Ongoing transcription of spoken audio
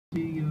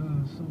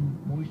some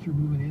moisture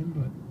moving in,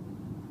 but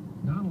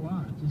not a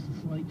lot. Just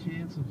a slight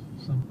chance of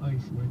some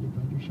isolated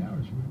thunder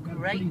showers. We've got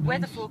Great a pretty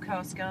weather nice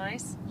forecast,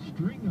 guys.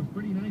 string of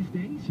pretty nice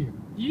days here.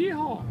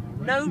 Yeehaw!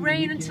 Right No through the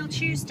rain weekend until and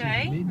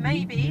Tuesday, into midweek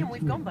maybe, and next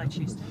we've gone week. by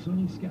Nothing but Tuesday.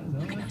 sunny skies. I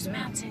Look like at those that.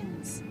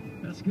 mountains.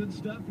 That's good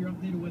stuff. Your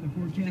updated weather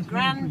forecast. The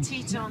Grand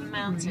Teton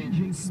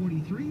Mountains.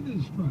 43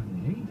 this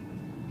Friday.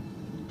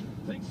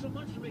 Thanks so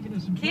much for making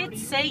us some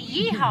Kids say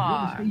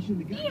yeehaw.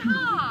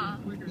 Yeehaw!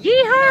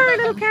 Yeehaw,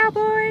 little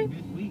cowboy.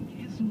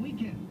 Midweek is the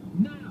weekend.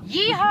 Now,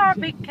 Yeehaw,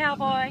 big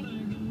cowboy.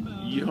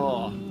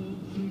 Yeehaw!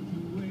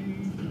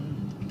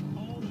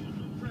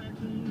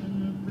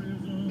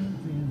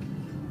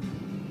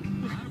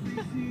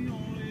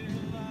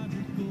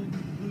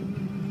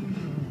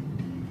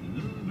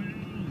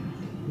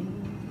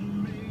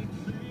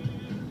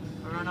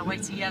 We're on our way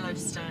to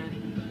Yellowstone.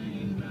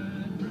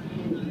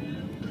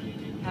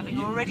 Having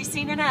already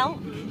seen an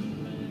elk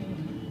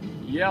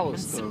and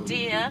Yellowstone. some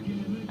deer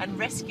and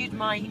rescued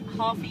my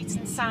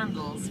half-eaten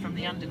sandals from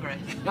the undergrowth.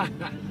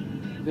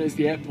 There's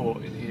the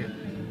airport in here,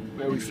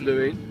 where we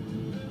flew in.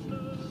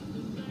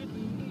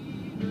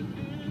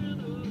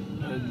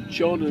 And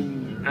John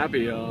and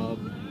Abby are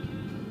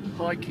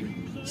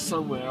hiking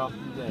somewhere up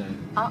there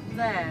Up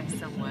there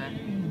somewhere.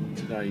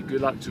 today.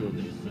 Good luck to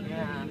them.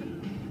 Yeah.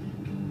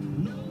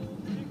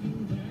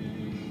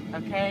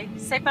 Okay,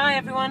 say bye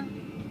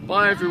everyone.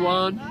 Bye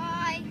everyone.